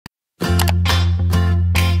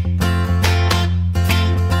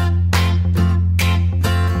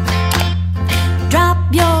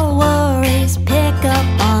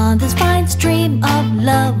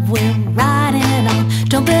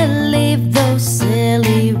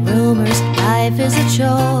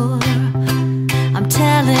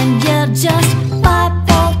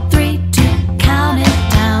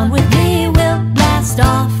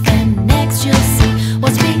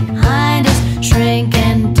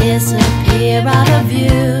disappear out of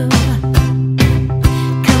view.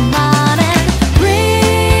 Come on and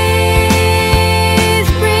breeze,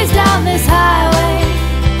 breeze down this highway.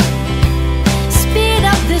 Speed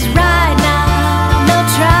up this ride now, no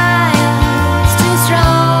trials too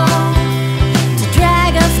strong to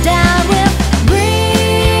drag us down. With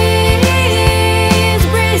breeze,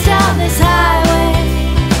 breeze down this highway.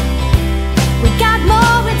 We got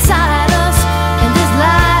more inside us, and this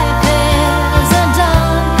life isn't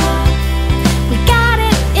done. We got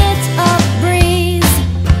it, it's a breeze.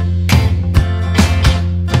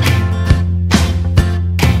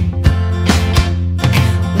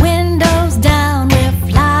 Windows down, we're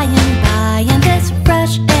flying by, and this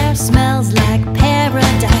fresh air smells like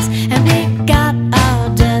paradise. And we got our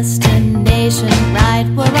destination right,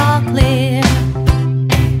 we're all clear.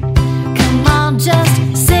 Come on, just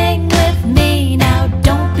sing with me now,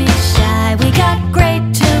 don't be shy. We got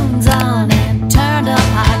great tunes on and turned up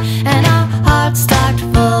high, and our hearts stocked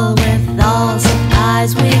full with all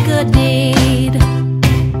supplies we could need.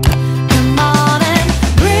 Come on and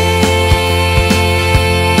breeze,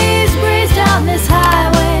 breeze down this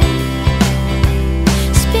highway.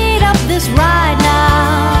 Speed up this ride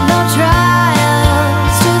now, no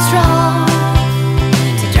trials too strong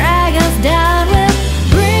to drag us down. With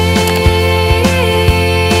breeze,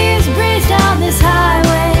 breeze down this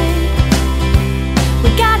highway. We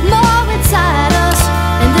got more inside us,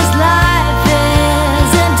 and this life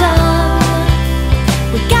isn't done.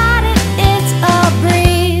 We got it, it's a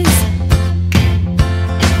breeze.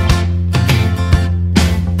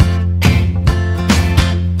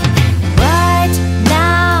 Right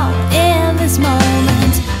now, in this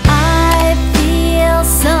moment, I feel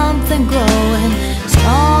something growing.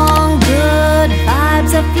 Strong, good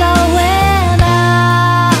vibes are flowing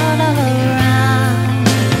out all around.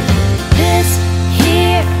 This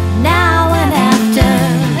here, now and after.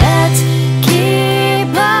 Let's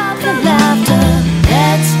keep up the laughter.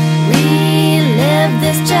 Let's relive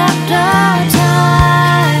this chapter.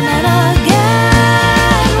 Time and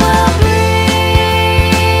again, we'll breeze,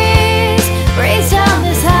 breeze down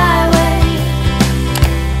this highway.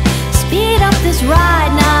 Speed up this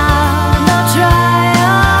ride now, no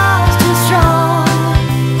trials too strong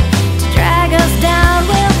to drag us down.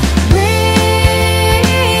 We'll breeze,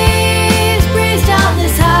 breeze down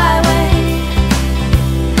this highway.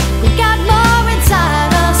 We got more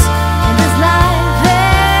inside us, and this life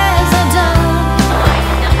isn't done.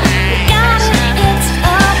 We got it, it's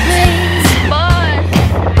a breeze. Boss,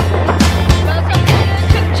 welcome to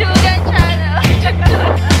Chugchugan channel.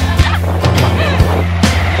 Chugchugan.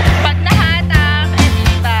 Pag nahatak,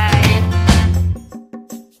 invite.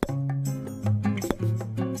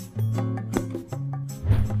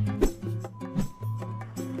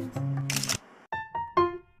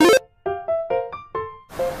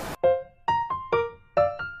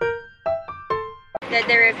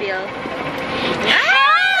 The reveal.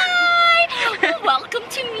 Hi! Welcome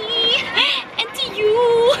to me and to you.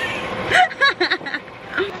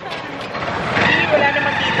 Wala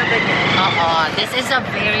naman dito ba niya? Oo, this is a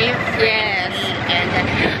very friendly and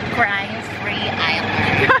crime-free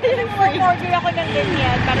island. Order ako ng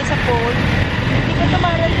ganyan para sa phone. Hindi ko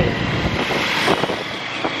tumarating.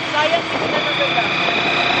 Sayang, hindi ko na naganda.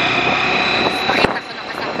 Pakita ko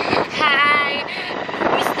naman sa hi!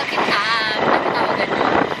 Miss na kita. Ano tawagan mo?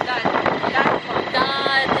 Dad.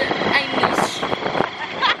 Dad, I miss you.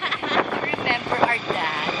 Remember our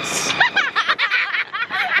dads.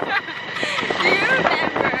 Do you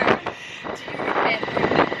remember?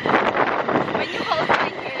 When you hold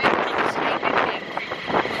my hand, because I remember you.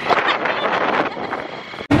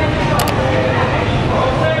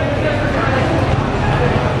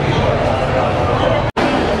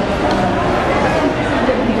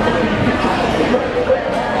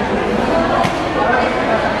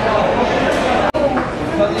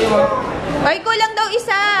 Ay, kulang daw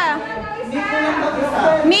isa.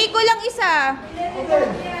 May kulang isa.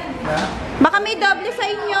 Baka may doble sa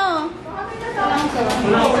inyo.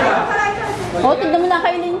 Oh, tignan mo,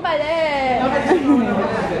 nakailin pala eh.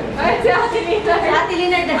 Ay, si Ate Lina. Si Ate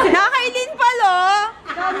Lina. Nakailin pala, oh.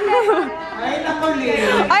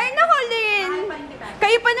 Ay, nakulin.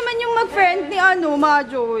 Kayo pa naman yung mag-friend ni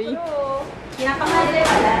Majoy. Kinakamali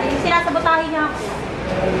pala. Sinasabotahin niya ako.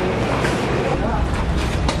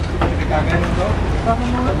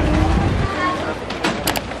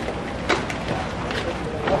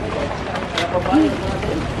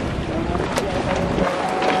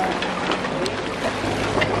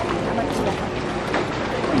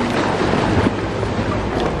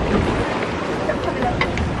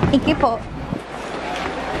 Iki po.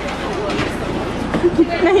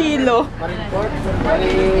 Nahilo. ulo.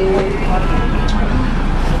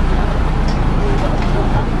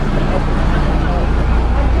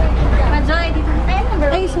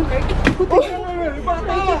 Ay, so, puti siya na.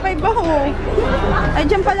 35 ako. Ay,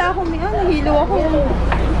 dyan pala ako. Nahilo ako.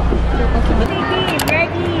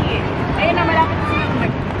 Ready. Ayun na, malapit na sila.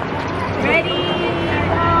 Ready.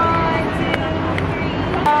 1, 2, 3.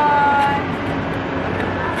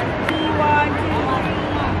 1,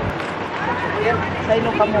 2, 3.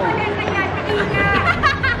 Sa'yo ka mo.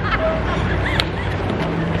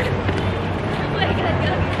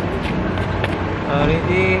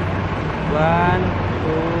 Ready? 1,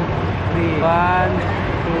 2, 3. 1,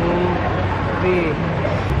 2, 3.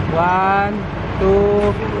 1,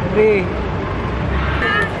 2, 3.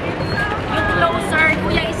 Closer.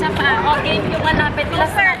 Kuya, isa pa. O, game yung malapit.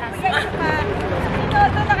 Closer. Kuya, isa pa.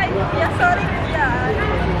 Ito na kayo, kuya. Sorry, kuya.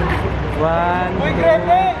 1, 2,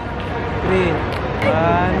 3. 1,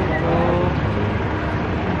 2.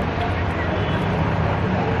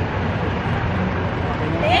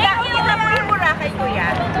 Kita po yung Boracay, kuya.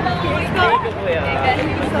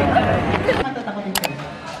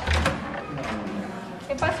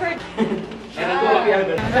 Password.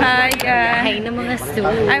 Hi guys. Hi na mga sus.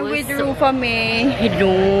 I'm with Rufa May.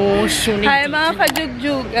 Hello. Hi mga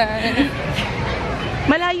kajugjugan.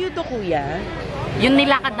 Malayo to, kuya. Yung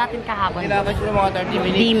nilakad natin kahapon. Nilakad siya ng mga 30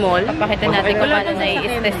 minutes. D-Mall. Pakita natin kung paano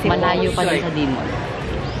na-i-stress si malayo pa din sa D-Mall.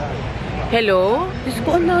 Hello? Diyos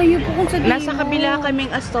ko, ang layo po kung sa Dimo. Nasa kabila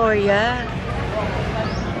kaming Astoria.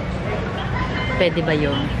 Pwede ba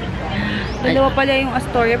yun? Dalawa pala yung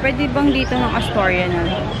Astoria. Pwede bang dito ng Astoria na?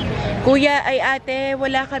 Kuya, ay ate,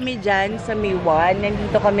 wala kami dyan sa May 1.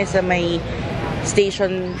 Nandito kami sa may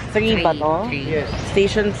Station 3 ba to? Yes.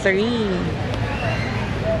 Station 3.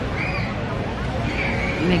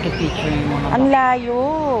 Mega picture yung mga Ang layo.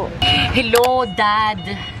 Hello, Dad.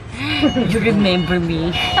 You remember me?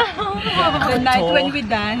 The night when we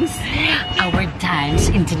dance. Our dance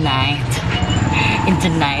in the night. In the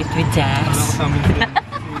night we dance.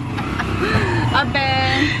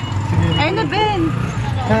 Ben. Ayun na, Ben.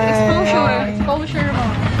 Exposure mo.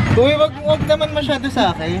 Uy, wag naman masyado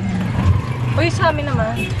sa akin. Uy, sa amin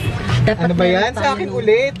naman. Dapat Ano ba yan? Sa akin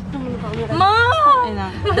ulit. Ma!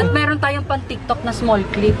 Dapat meron tayong pang TikTok na small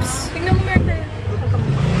clips. Tingnan mo, Merte.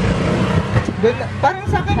 Parang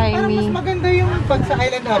sa akin, parang mas maganda yung pag sa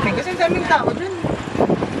island hopping. Kasi ang daming tao dun.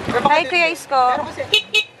 Hi, Kuya Isko. Pero kasi,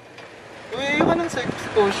 uy, ayoko ng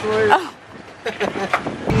exposure.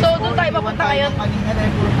 So, doon tayo mapunta ngayon. Kanina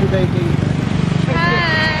dahil puro Dubai kayo.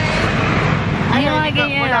 Ay, mga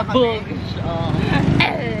ganyan. Wala kami.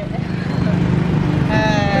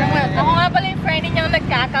 Ako nga pala yung friend niyang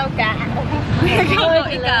nagkakaw-ka.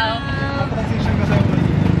 Ikaw. Transition ko sa'yo.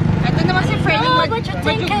 Ito naman si friend yung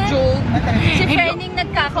majugjug. Si friend yung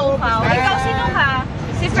nagkakaukaw. Ikaw sino ka?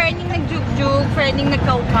 Si friend yung nagjugjug, friend yung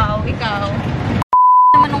nagkaukaw. Ikaw.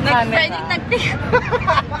 Naman ng camera. Friend yung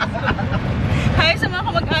Hi sa mga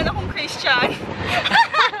kamag-anak kong Christian.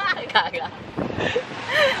 Kaga.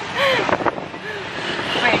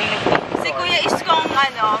 Si Kuya Iskong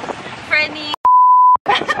friend ni...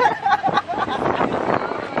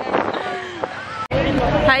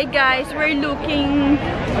 Hi guys, we're looking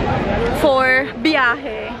for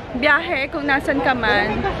biyahe. Biyahe kung nasan ka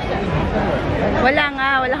man. Wala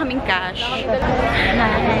kaming cash.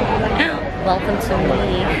 Welcome to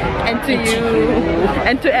me. And to you.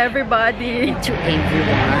 And to everybody. To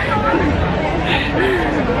everyone.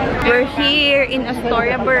 We're here in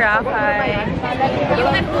Astoria, Boracay.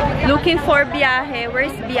 Looking for biyahe.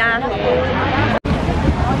 Where's biyahe?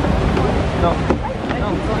 No.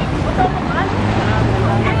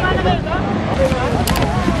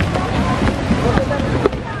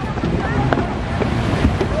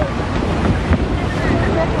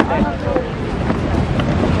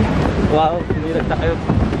 Wow, hirap na kayo.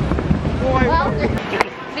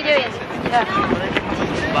 Video yan.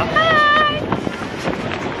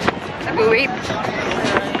 Wait.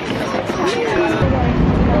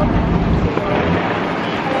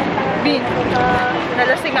 Bin,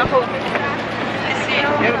 nalasing ako.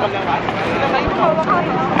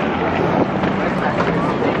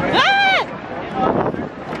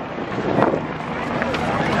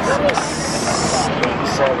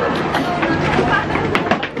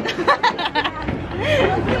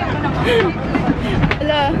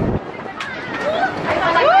 Hala.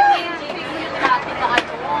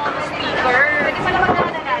 Pwede pala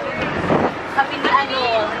magdadala. Sabi ni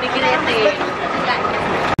ni Grete.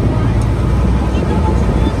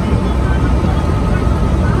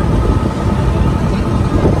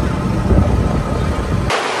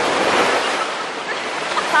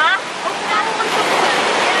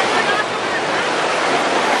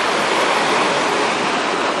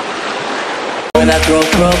 When I throw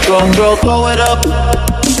it up,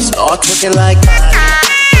 start looking like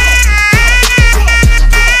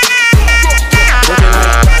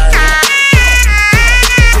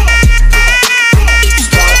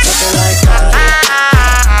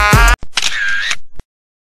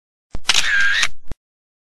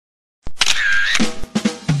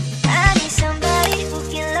I need somebody who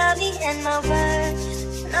can love me and my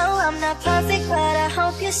words. No, I'm not perfect, but I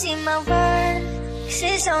hope you see my worth. 'Cause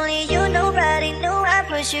it's only you, nobody knew I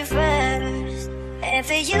put you first. And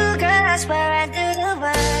for you, girl, I swear I do the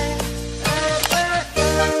work.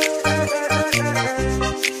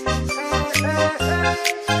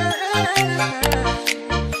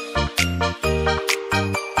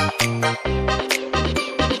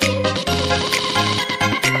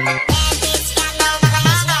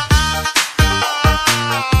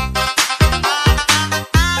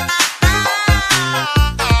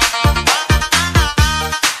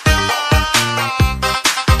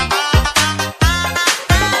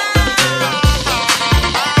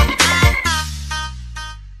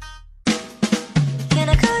 Can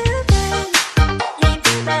I call you babe? Can you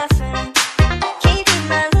be my friend? Can you be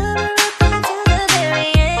my lover up until the very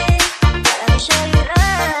end? Let me show you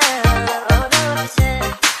love, all the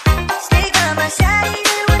pretend. Stay by my side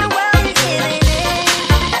even when the world is giving in.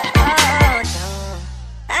 Oh no,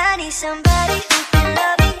 I need somebody who can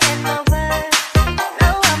love me and my worth. No,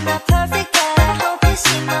 I'm not perfect, but I hope you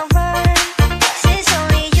see my worth. 'Cause it's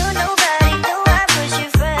only you, nobody knew I put you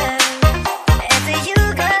first. And for you,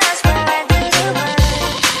 girl, I swear I do the work.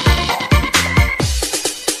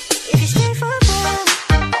 If you stay for a while,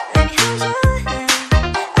 let me hold your hand.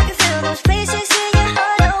 I can feel those places in your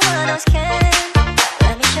heart no one else can.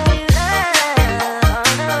 Let me show you love,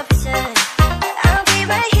 all the pretend. I'll be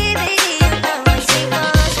right here, baby, you know I take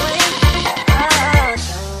all swing. Oh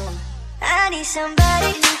no, I need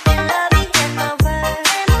somebody who